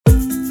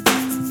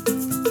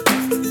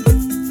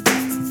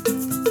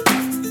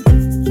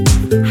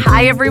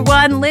Hi,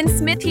 everyone. Lynn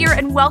Smith here,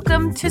 and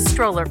welcome to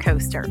Stroller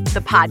Coaster,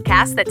 the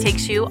podcast that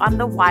takes you on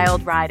the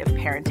wild ride of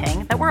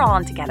parenting that we're all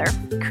on together,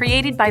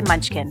 created by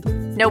Munchkin.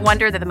 No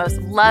wonder they're the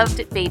most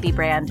loved baby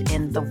brand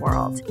in the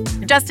world.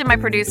 Justin, my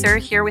producer,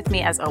 here with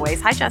me as always.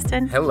 Hi,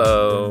 Justin.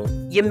 Hello.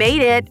 You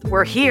made it.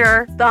 We're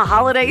here. The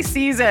holiday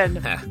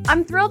season.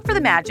 I'm thrilled for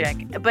the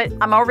magic, but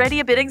I'm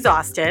already a bit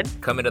exhausted.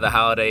 Coming to the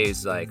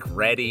holidays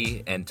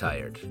ready and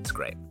tired. It's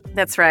great.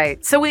 That's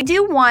right. So we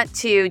do want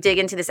to dig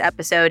into this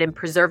episode and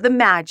preserve the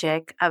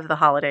magic of the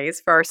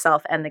holidays for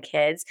ourselves and the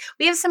kids.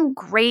 We have some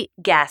great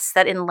guests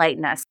that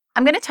enlighten us.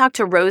 I'm going to talk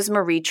to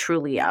Rosemarie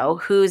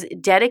Truglio, who's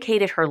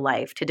dedicated her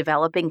life to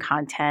developing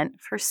content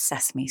for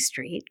Sesame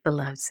Street,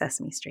 beloved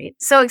Sesame Street.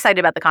 So excited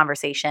about the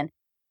conversation.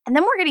 And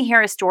then we're going to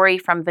hear a story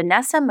from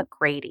Vanessa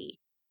McGrady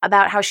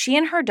about how she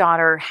and her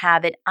daughter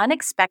have an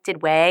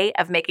unexpected way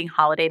of making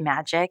holiday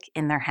magic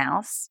in their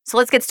house. So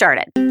let's get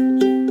started.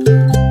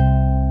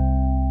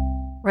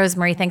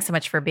 Rosemarie, thanks so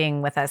much for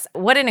being with us.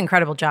 What an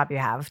incredible job you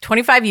have.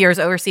 25 years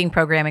overseeing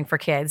programming for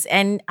kids.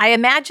 And I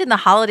imagine the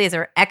holidays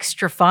are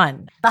extra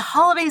fun. The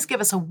holidays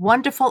give us a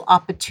wonderful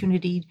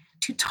opportunity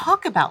to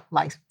talk about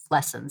life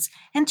lessons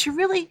and to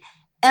really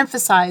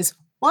emphasize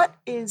what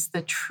is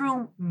the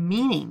true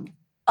meaning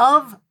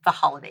of the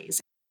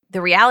holidays.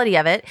 The reality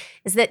of it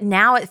is that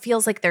now it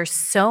feels like there's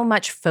so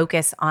much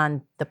focus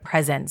on the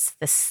presents,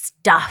 the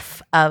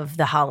stuff of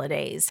the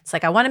holidays. It's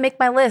like, I want to make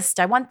my list.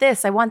 I want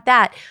this. I want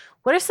that.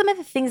 What are some of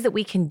the things that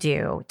we can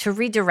do to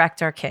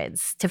redirect our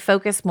kids to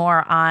focus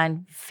more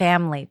on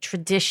family,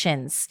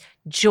 traditions,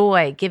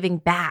 joy, giving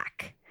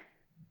back?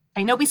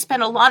 I know we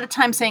spend a lot of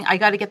time saying, I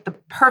got to get the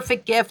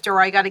perfect gift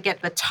or I got to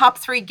get the top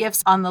 3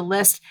 gifts on the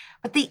list.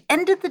 But at the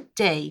end of the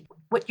day,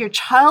 what your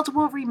child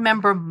will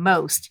remember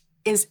most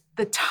is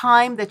the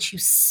time that you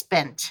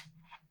spent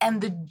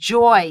and the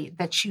joy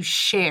that you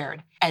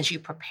shared. As you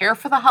prepare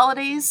for the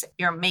holidays,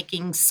 you're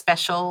making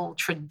special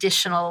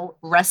traditional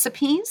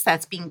recipes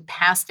that's being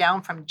passed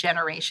down from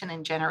generation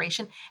and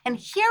generation, and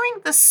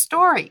hearing the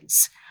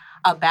stories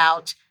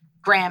about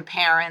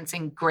grandparents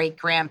and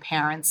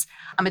great-grandparents.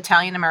 I'm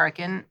Italian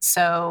American,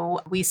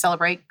 so we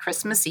celebrate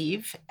Christmas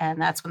Eve, and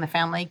that's when the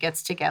family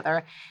gets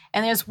together.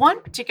 And there's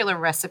one particular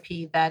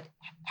recipe that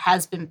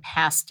has been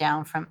passed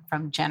down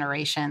from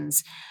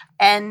generations,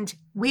 and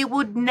we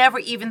would never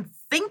even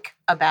think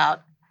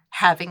about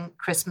having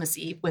Christmas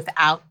Eve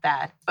without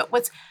that. But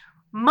what's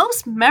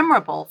most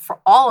memorable for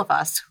all of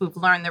us who've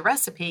learned the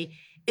recipe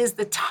is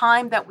the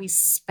time that we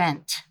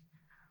spent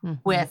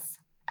with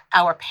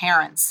our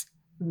parents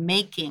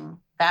making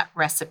that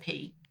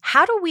recipe.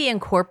 How do we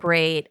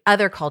incorporate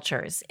other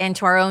cultures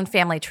into our own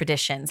family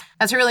traditions?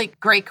 That's a really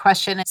great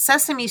question.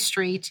 Sesame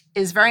Street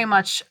is very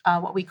much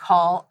what we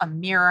call a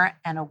mirror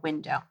and a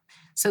window.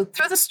 So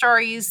through the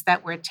stories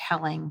that we're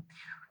telling,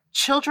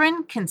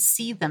 children can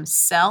see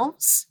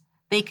themselves.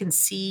 They can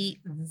see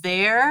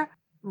their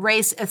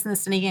race,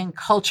 ethnicity, and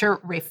culture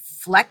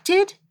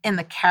reflected in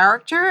the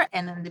character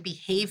and in the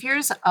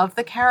behaviors of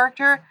the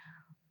character.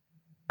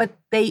 But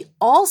they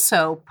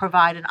also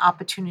provide an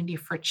opportunity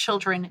for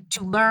children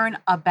to learn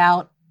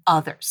about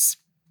others.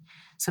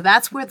 So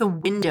that's where the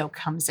window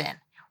comes in.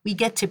 We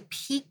get to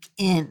peek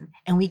in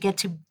and we get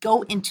to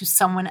go into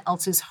someone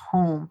else's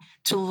home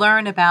to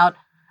learn about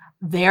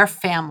their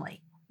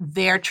family,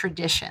 their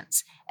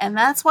traditions. And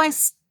that's why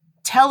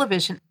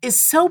television is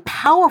so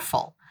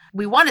powerful.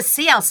 We want to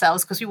see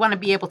ourselves because we want to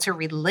be able to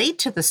relate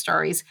to the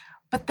stories,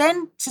 but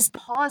then just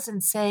pause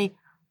and say,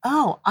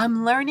 oh,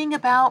 I'm learning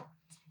about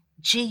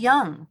Ji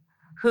Young,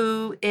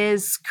 who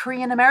is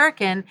Korean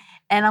American,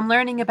 and I'm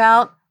learning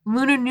about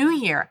Lunar New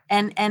Year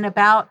and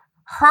about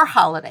her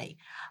holiday.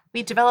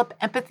 We develop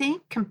empathy,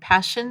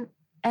 compassion,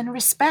 and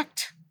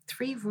respect.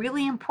 3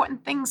 really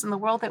important things in the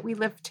world that we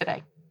live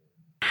today.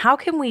 How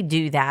can we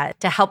do that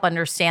to help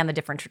understand the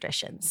different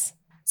traditions?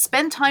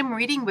 Spend time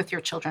reading with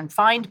your children.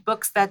 Find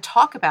books that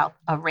talk about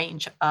a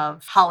range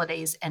of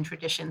holidays and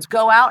traditions.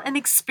 Go out and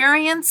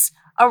experience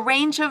a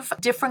range of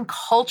different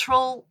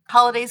cultural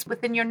holidays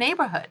within your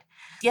neighborhood.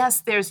 Yes,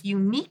 there's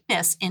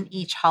uniqueness in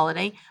each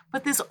holiday,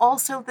 but there's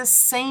also the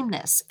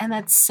sameness. And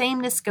that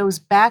sameness goes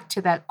back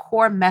to that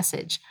core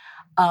message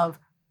of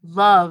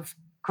love,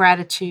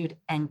 gratitude,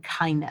 and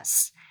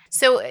kindness.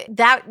 So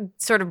that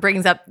sort of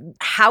brings up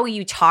how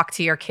you talk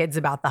to your kids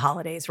about the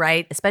holidays,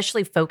 right?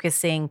 Especially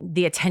focusing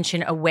the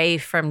attention away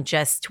from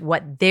just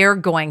what they're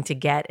going to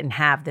get and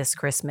have this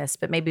Christmas,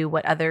 but maybe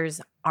what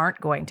others aren't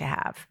going to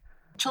have.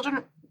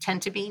 Children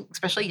tend to be,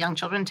 especially young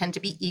children, tend to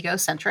be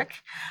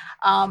egocentric.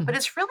 But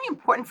it's really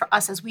important for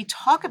us as we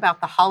talk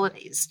about the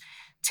holidays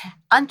to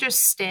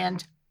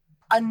understand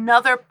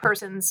another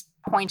person's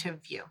point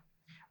of view.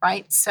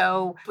 Right?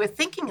 So we're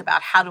thinking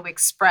about how to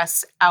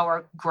express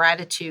our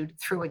gratitude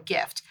through a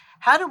gift.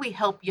 How do we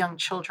help young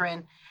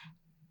children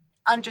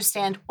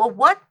understand, well,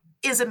 what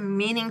is a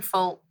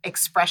meaningful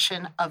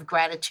expression of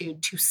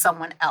gratitude to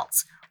someone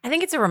else? I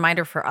think it's a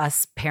reminder for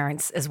us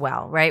parents as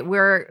well, right?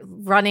 We're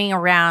running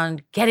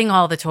around getting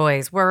all the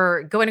toys.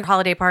 We're going to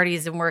holiday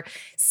parties and we're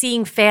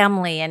seeing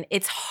family. And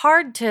it's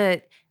hard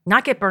to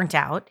not get burnt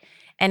out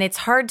And it's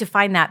hard to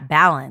find that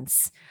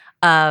balance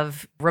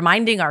of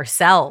reminding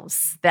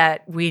ourselves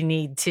that we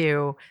need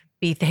to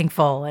be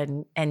thankful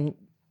and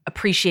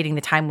appreciating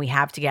the time we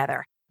have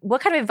together.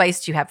 What kind of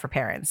advice do you have for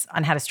parents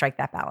on how to strike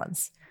that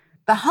balance?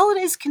 The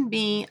holidays can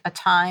be a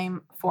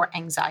time for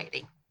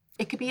anxiety.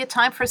 It could be a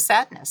time for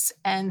sadness.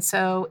 And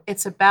so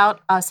it's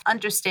about us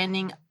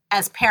understanding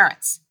as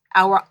parents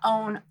our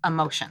own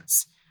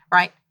emotions,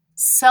 right?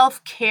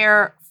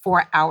 Self-care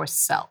for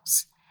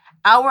ourselves,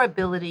 our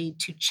ability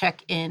to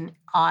check in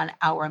on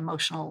our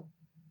emotional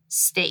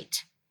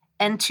state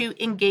and to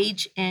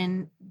engage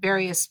in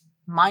various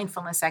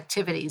mindfulness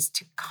activities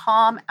to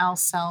calm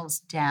ourselves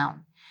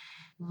down.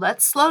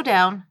 Let's slow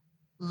down.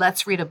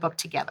 Let's read a book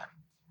together.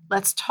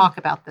 Let's talk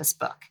about this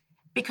book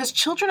because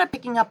children are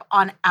picking up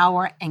on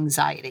our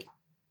anxiety.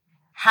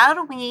 How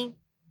do we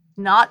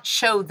not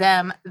show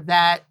them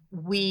that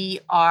we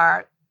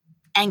are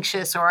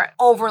anxious or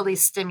overly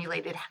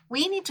stimulated?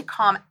 We need to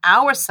calm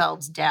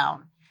ourselves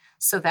down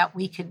so that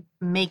we can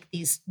make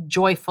these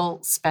joyful,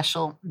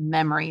 special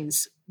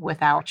memories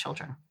with our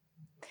children.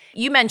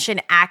 You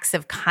mentioned acts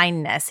of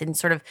kindness and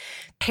sort of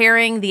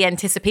pairing the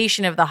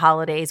anticipation of the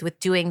holidays with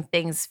doing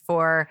things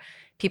for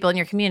people in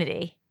your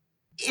community.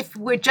 If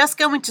we're just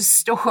going to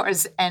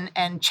stores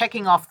and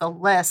checking off the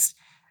list,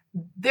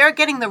 they're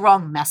getting the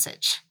wrong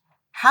message.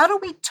 How do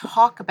we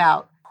talk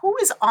about who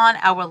is on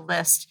our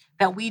list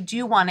that we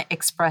do want to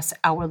express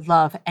our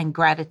love and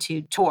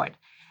gratitude toward?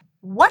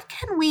 What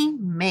can we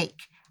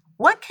make?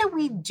 What can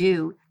we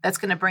do that's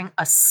going to bring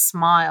a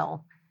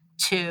smile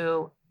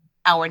to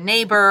our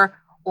neighbor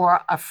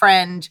or a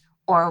friend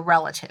or a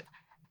relative?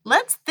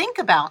 Let's think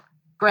about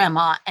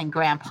grandma and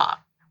grandpa.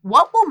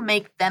 What will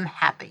make them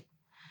happy?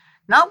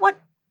 Not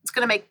what's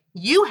going to make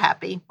you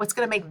happy, what's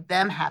going to make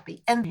them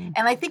happy. And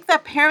I think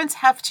that parents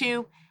have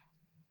to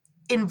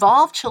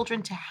involve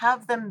children to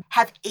have them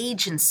have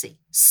agency.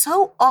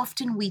 So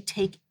often we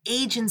take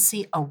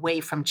agency away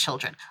from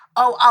children.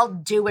 Oh, I'll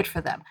do it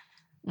for them.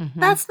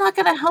 That's not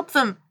going to help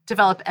them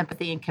develop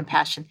empathy and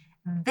compassion.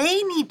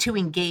 They need to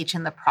engage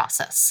in the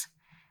process.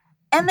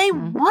 And they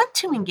want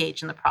to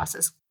engage in the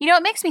process. You know,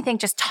 it makes me think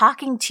just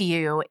talking to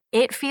you,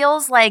 it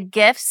feels like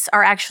gifts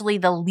are actually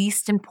the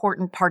least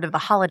important part of the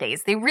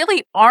holidays. They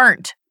really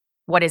aren't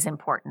what is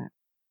important.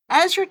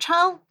 As your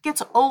child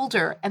gets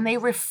older and they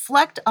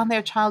reflect on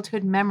their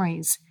childhood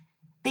memories,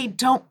 they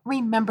don't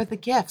remember the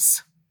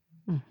gifts.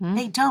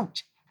 They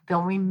don't.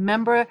 They'll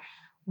remember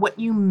what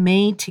you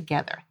made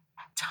together,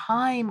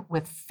 time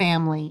with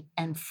family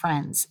and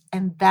friends.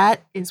 And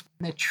that is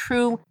the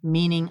true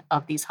meaning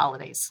of these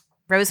holidays.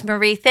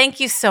 Rosemarie, thank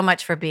you so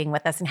much for being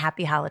with us and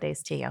happy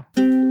holidays to you.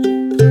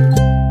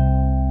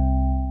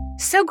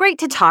 So great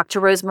to talk to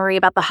Rosemarie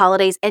about the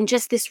holidays and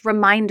just this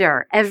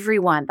reminder,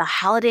 everyone, the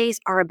holidays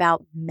are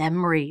about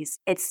memories.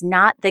 It's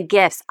not the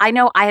gifts. I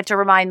know I have to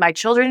remind my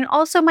children and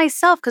also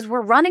myself because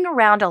we're running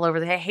around all over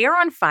the hair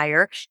on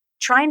fire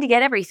trying to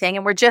get everything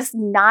and we're just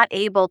not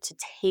able to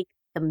take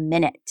the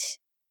minute.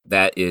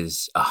 That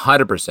is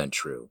 100%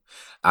 true.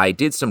 I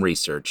did some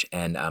research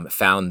and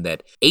found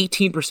that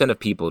 18% of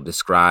people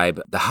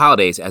describe the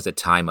holidays as a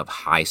time of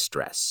high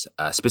stress,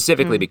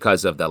 specifically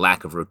because of the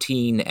lack of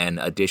routine and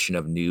addition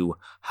of new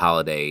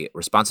holiday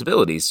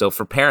responsibilities. So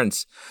for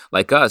parents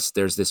like us,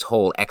 there's this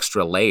whole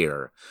extra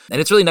layer. And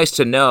it's really nice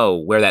to know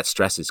where that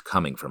stress is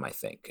coming from, I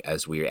think,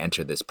 as we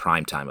enter this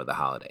prime time of the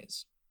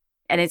holidays.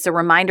 And it's a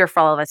reminder for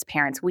all of us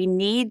parents, we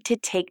need to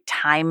take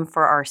time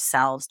for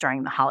ourselves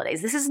during the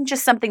holidays. This isn't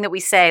just something that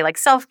we say like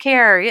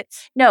self-care.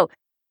 No,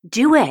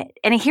 do it.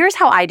 And here's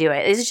how I do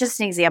it. This is just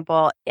an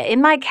example. In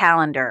my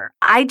calendar,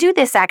 I do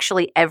this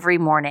actually every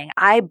morning.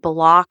 I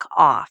block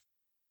off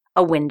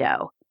a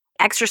window.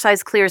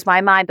 Exercise clears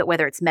my mind, but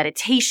whether it's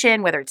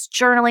meditation, whether it's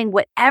journaling,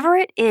 whatever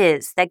it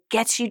is that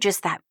gets you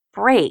just that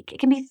break, it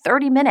can be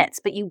 30 minutes,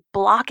 but you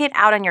block it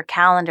out on your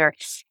calendar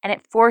and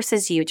it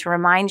forces you to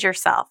remind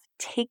yourself,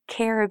 take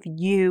care of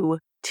you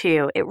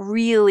too. It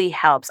really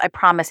helps. I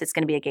promise it's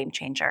going to be a game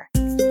changer.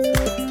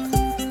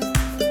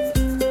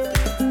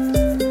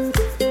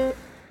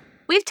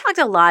 We've talked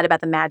a lot about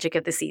the magic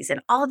of the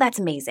season. All of that's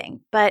amazing.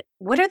 But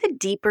what are the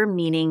deeper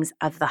meanings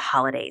of the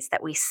holidays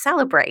that we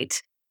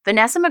celebrate?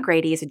 Vanessa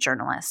McGrady is a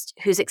journalist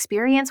whose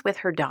experience with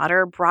her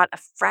daughter brought a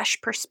fresh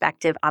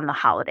perspective on the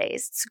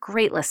holidays. It's a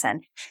great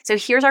listen. So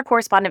here's our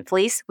correspondent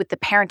Felice with the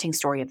parenting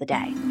story of the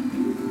day.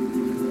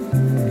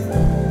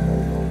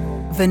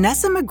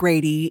 Vanessa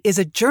McGrady is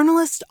a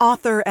journalist,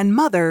 author, and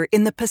mother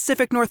in the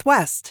Pacific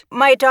Northwest.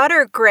 My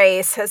daughter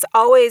Grace has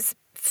always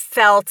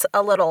felt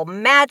a little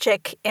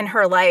magic in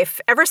her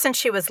life ever since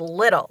she was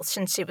little,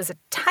 since she was a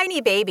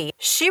tiny baby.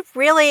 She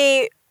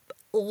really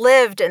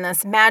lived in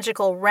this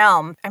magical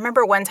realm. I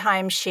remember one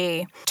time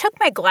she took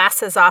my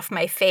glasses off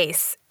my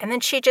face and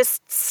then she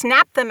just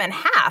snapped them in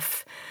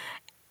half.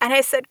 And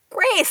I said,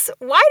 Grace,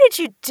 why did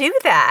you do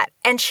that?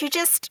 And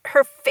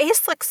her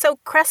face looked so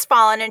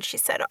crestfallen. And she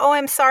said, oh,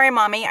 I'm sorry,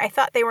 Mommy. I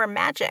thought they were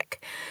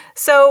magic.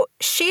 So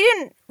she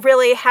didn't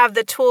really have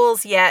the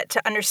tools yet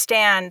to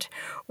understand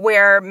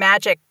where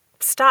magic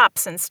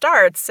stops and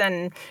starts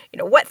and,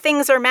 what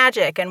things are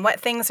magic and what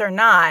things are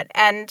not.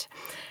 And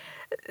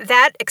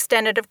that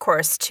extended, of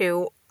course,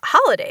 to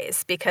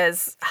holidays,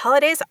 because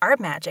holidays are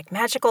magic.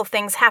 Magical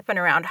things happen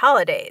around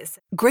holidays.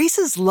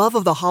 Grace's love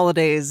of the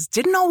holidays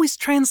didn't always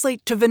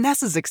translate to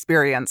Vanessa's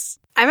experience.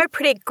 I'm a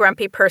pretty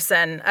grumpy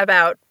person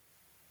about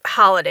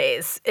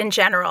holidays in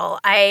general.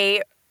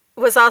 I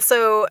was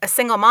also a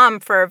single mom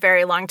for a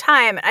very long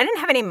time. I didn't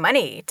have any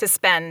money to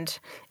spend,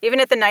 even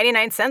at the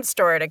 99-cent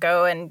store, to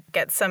go and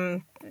get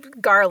some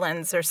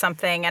garlands or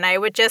something. And I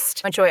would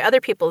just enjoy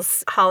other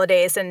people's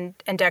holidays and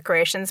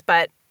decorations,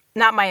 but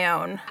not my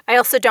own. I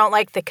also don't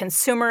like the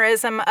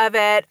consumerism of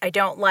it. I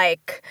don't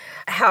like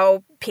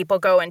how people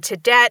go into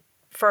debt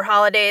for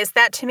holidays.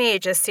 That to me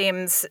just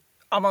seems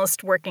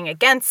almost working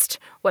against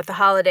what the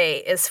holiday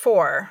is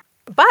for.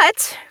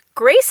 But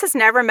Grace has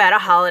never met a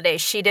holiday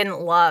she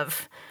didn't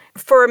love.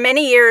 For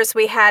many years,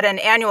 we had an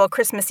annual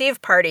Christmas Eve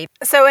party.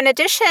 So in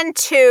addition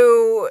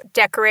to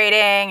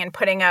decorating and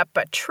putting up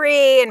a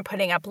tree and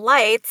putting up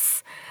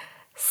lights,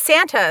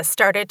 Santa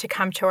started to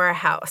come to our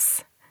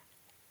house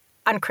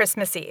on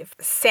Christmas Eve.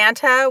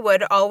 Santa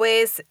would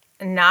always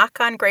knock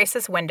on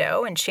Grace's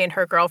window, and she and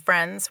her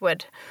girlfriends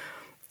would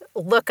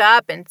look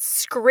up and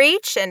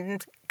screech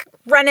and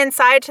run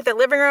inside to the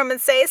living room and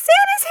say,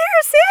 "Santa's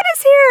here,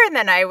 Santa's here." And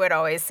then I would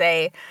always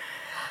say,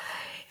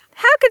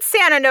 "How could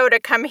Santa know to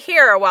come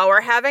here while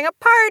we're having a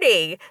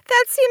party?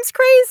 That seems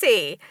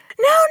crazy."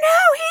 No,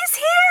 he's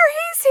here.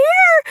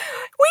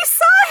 We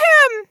saw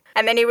him.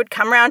 And then he would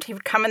come around, he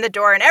would come in the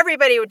door, and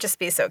everybody would just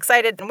be so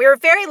excited. And we were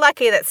very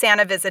lucky that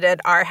Santa visited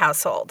our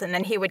household. And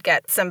then he would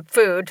get some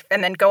food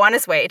and then go on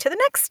his way to the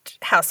next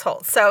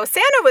household. So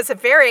Santa was a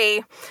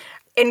very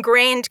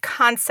ingrained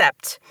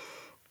concept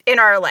in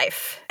our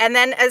life. And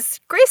then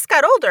as Grace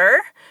got older,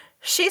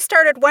 she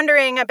started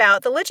wondering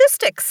about the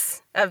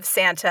logistics of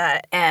Santa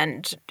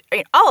and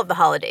all of the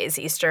holidays,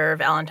 Easter,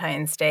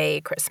 Valentine's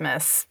Day,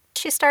 Christmas.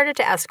 She started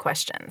to ask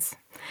questions.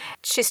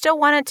 She still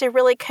wanted to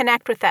really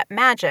connect with that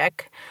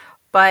magic,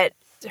 but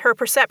her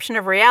perception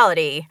of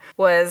reality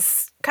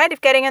was kind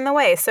of getting in the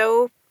way.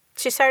 So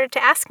she started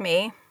to ask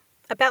me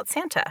about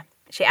Santa.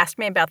 She asked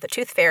me about the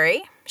Tooth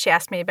Fairy. She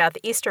asked me about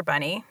the Easter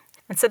Bunny.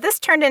 And so this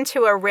turned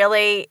into a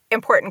really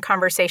important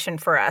conversation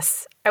for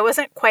us. I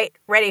wasn't quite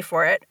ready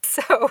for it.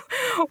 So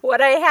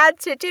what I had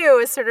to do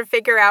is sort of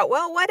figure out,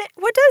 well, what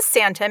does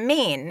Santa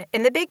mean?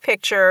 In the big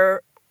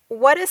picture,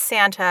 what is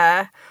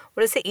Santa?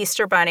 What is the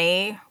Easter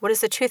Bunny? What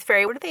is the Tooth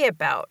Fairy? What are they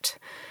about?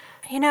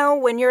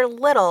 When you're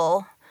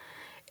little,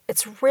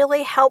 it's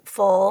really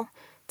helpful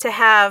to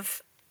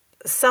have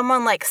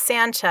someone like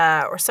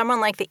Santa or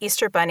someone like the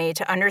Easter Bunny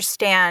to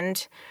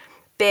understand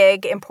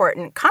big,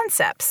 important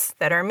concepts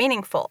that are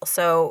meaningful.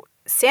 So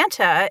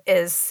Santa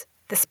is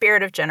the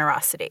spirit of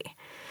generosity.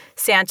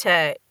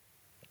 Santa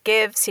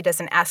gives. He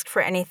doesn't ask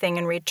for anything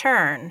in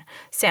return.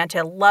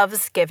 Santa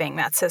loves giving.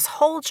 That's his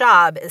whole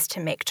job, is to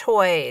make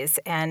toys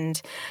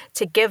and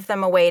to give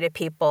them away to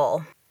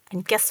people.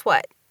 And guess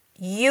what?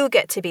 You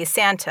get to be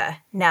Santa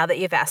now that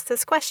you've asked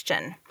this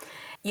question.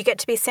 You get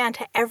to be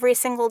Santa every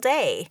single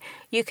day.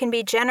 You can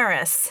be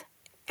generous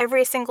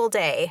every single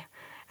day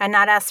and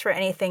not ask for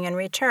anything in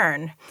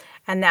return.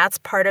 And that's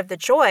part of the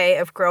joy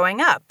of growing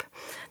up.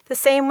 The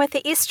same with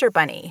the Easter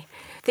Bunny.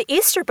 The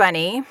Easter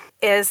Bunny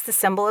is the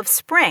symbol of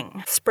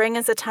spring. Spring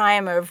is a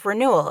time of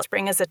renewal.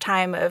 Spring is a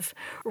time of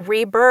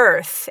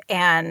rebirth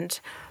and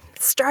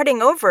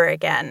starting over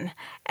again.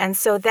 And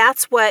so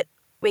that's what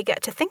we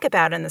get to think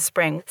about in the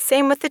spring.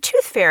 Same with the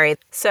Tooth Fairy.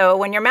 So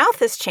when your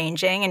mouth is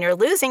changing and you're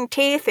losing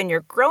teeth and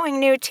you're growing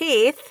new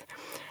teeth,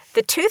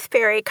 the Tooth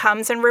Fairy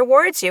comes and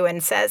rewards you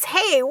and says,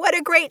 "Hey, what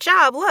a great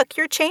job. Look,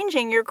 you're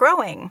changing, you're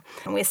growing."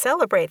 And we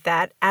celebrate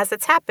that as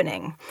it's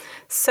happening.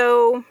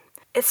 So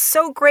it's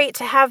so great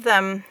to have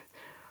them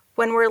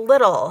when we're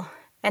little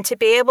and to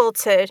be able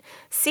to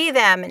see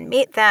them and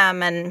meet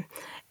them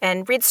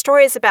and read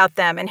stories about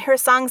them and hear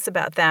songs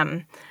about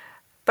them.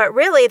 But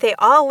really, they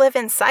all live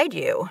inside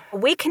you.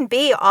 We can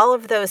be all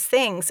of those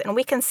things, and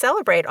we can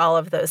celebrate all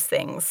of those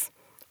things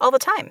all the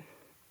time.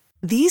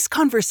 These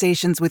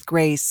conversations with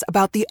Grace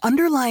about the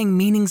underlying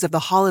meanings of the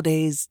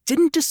holidays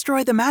didn't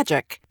destroy the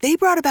magic. They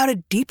brought about a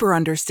deeper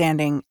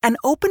understanding and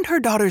opened her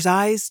daughter's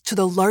eyes to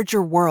the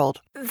larger world.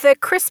 The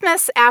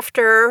Christmas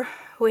after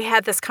we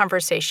had this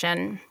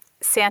conversation,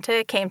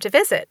 Santa came to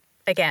visit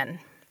again.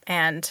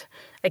 And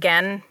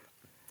again,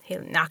 he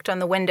knocked on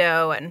the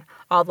window and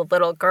all the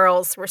little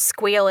girls were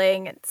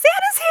squealing, and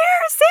 "Santa's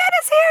here!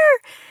 Santa's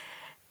here!"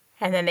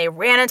 And then they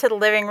ran into the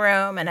living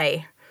room, and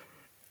I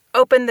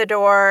opened the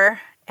door,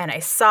 and I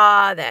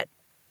saw that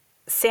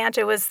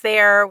Santa was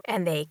there,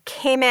 and they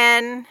came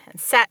in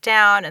and sat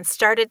down and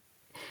started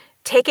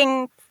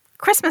taking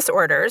Christmas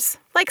orders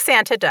like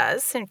Santa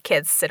does. And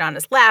kids sit on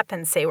his lap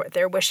and say what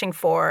they're wishing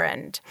for.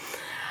 And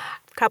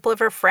a couple of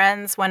her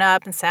friends went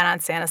up and sat on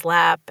Santa's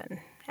lap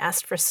and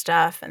asked for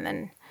stuff. And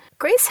then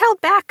Grace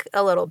held back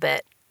a little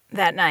bit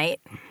that night.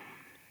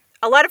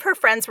 A lot of her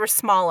friends were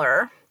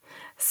smaller.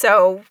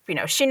 So,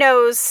 she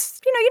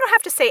knows, you don't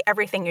have to say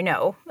everything you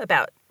know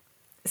about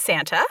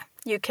Santa.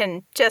 You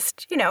can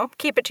just,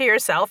 keep it to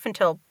yourself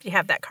until you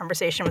have that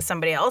conversation with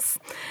somebody else.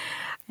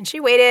 And she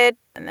waited,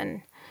 and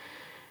then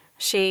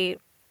she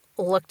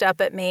looked up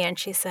at me and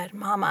she said,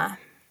 Mama,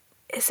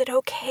 is it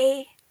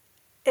okay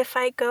if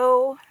I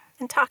go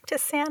and talk to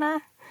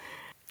Santa?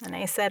 And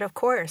I said, of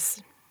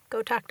course,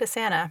 go talk to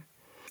Santa.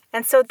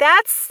 And so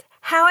that's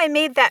how I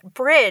made that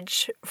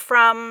bridge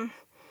from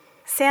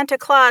Santa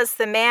Claus,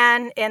 the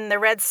man in the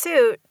red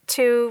suit,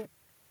 to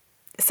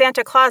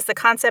Santa Claus, the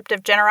concept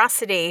of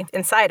generosity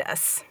inside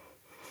us.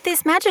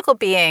 These magical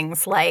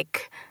beings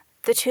like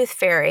the Tooth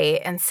Fairy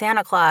and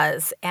Santa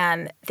Claus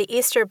and the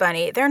Easter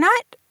Bunny, they're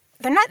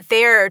not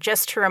there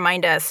just to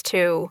remind us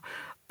to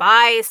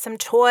buy some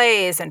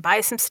toys and buy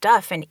some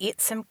stuff and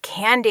eat some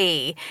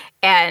candy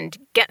and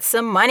get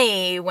some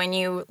money when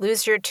you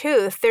lose your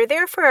tooth. They're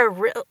there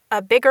for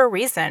a bigger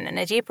reason and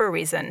a deeper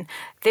reason.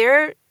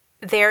 They're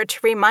there to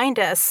remind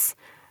us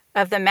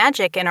of the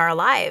magic in our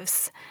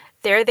lives.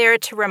 They're there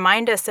to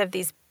remind us of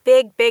these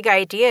big, big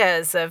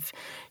ideas of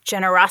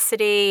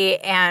generosity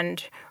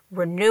and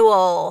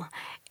renewal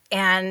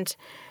and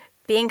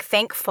being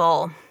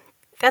thankful.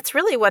 That's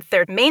really what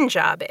their main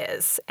job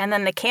is. And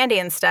then the candy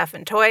and stuff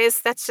and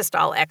toys, that's just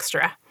all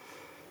extra.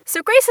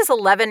 So Grace is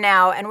 11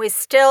 now, and we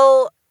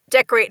still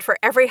decorate for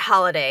every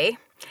holiday.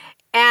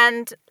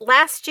 And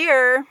last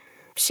year,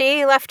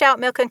 she left out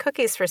milk and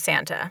cookies for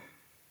Santa.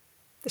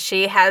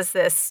 She has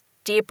this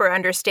deeper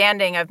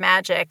understanding of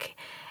magic,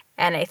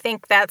 and I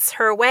think that's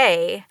her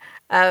way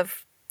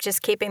of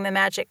just keeping the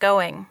magic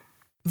going.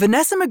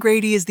 Vanessa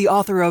McGrady is the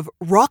author of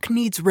Rock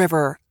Needs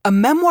River, a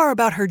memoir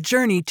about her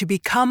journey to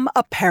become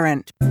a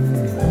parent.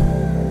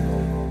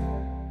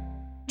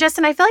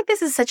 Justin, I feel like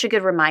this is such a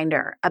good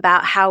reminder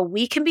about how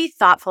we can be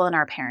thoughtful in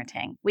our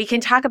parenting. We can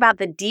talk about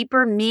the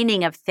deeper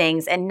meaning of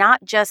things and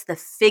not just the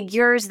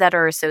figures that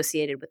are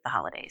associated with the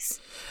holidays.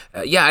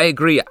 Yeah, I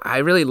agree. I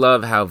really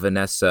love how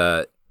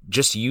Vanessa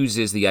just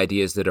uses the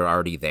ideas that are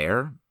already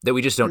there that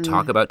we just don't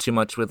talk about too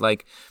much with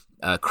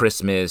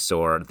Christmas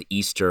or the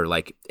Easter.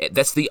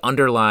 That's the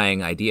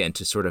underlying idea. And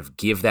to sort of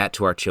give that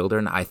to our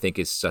children, I think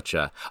is such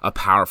a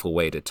powerful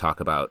way to talk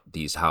about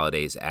these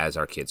holidays as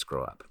our kids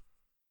grow up.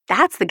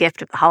 That's the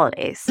gift of the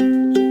holidays.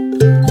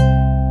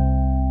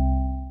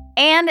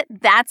 And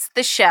that's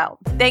the show.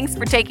 Thanks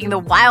for taking the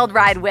wild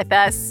ride with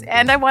us.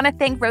 And I want to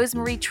thank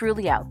Rosemarie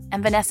Trulio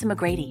and Vanessa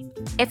McGrady.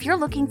 If you're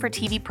looking for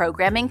TV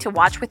programming to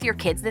watch with your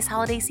kids this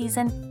holiday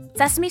season,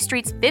 Sesame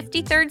Street's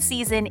 53rd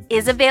season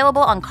is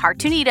available on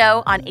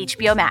Cartoonito on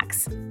HBO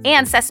Max.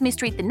 And Sesame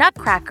Street the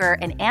Nutcracker,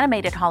 an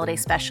animated holiday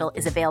special,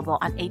 is available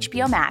on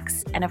HBO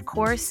Max. And of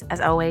course,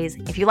 as always,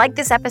 if you like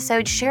this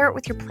episode, share it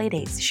with your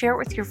playdates, share it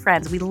with your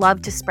friends. We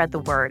love to spread the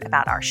word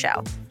about our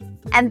show.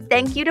 And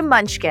thank you to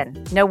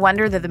Munchkin. No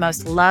wonder they're the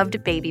most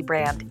loved baby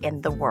brand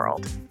in the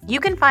world. You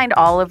can find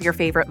all of your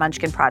favorite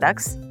Munchkin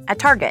products at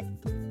Target.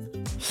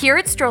 Here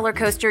at Stroller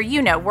Coaster,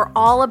 we're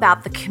all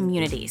about the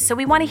community, so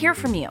we want to hear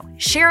from you.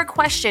 Share a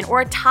question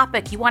or a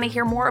topic you want to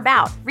hear more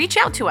about. Reach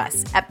out to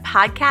us at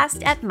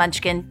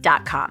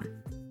podcast@munchkin.com.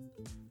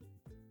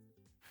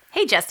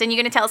 Hey, Justin, you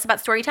going to tell us about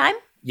Storytime?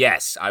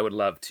 Yes, I would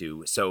love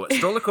to. So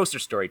Stroller Coaster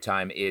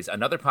Storytime is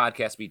another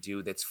podcast we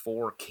do that's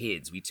for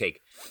kids. We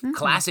take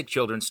classic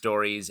children's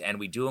stories and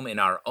we do them in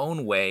our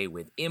own way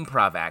with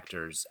improv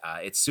actors.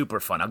 It's super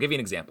fun. I'll give you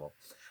an example.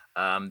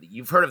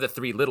 You've heard of the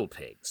 3 Little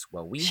Pigs.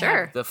 Well, we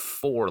have the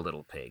 4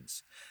 Little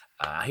Pigs.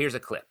 Here's a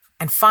clip.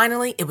 And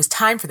finally, it was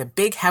time for the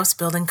big house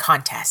building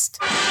contest.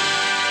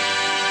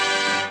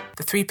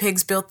 The 3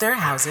 pigs built their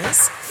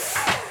houses.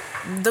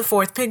 The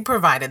 4th pig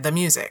provided the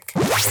music.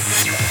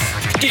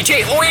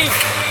 DJ Oink!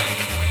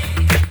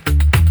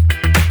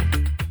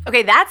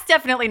 Okay, that's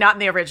definitely not in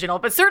the original,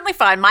 but certainly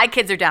fun. My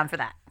kids are down for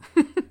that.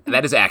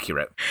 That is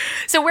accurate.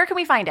 So where can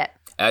we find it?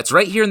 It's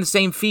right here in the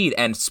same feed.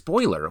 And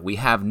spoiler, we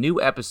have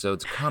new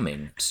episodes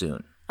coming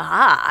soon.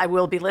 I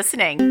will be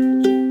listening.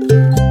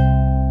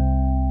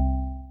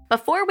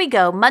 Before we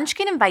go,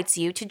 Munchkin invites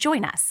you to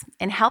join us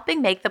in helping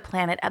make the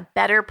planet a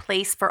better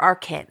place for our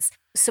kids.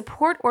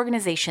 Support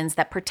organizations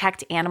that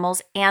protect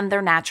animals and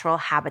their natural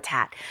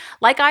habitat,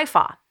 like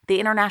IFAW, the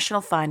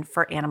International Fund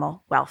for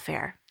Animal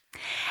Welfare.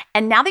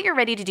 And now that you're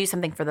ready to do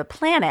something for the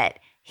planet,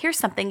 here's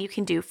something you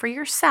can do for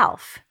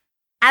yourself.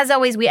 As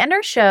always, we end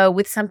our show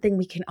with something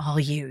we can all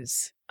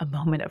use, a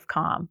moment of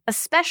calm, a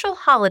special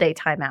holiday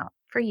timeout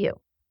for you.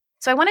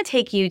 So I want to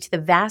take you to the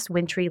vast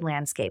wintry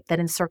landscape that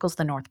encircles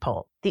the North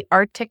Pole, the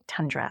Arctic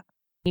tundra.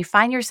 You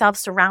find yourself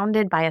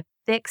surrounded by a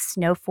thick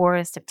snow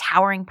forest of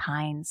towering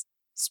pines,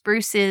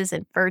 spruces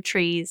and fir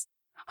trees,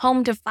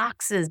 home to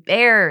foxes,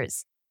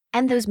 bears,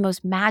 and those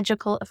most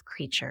magical of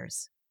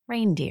creatures,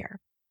 reindeer.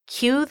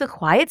 Cue the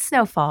quiet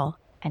snowfall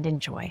and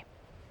enjoy.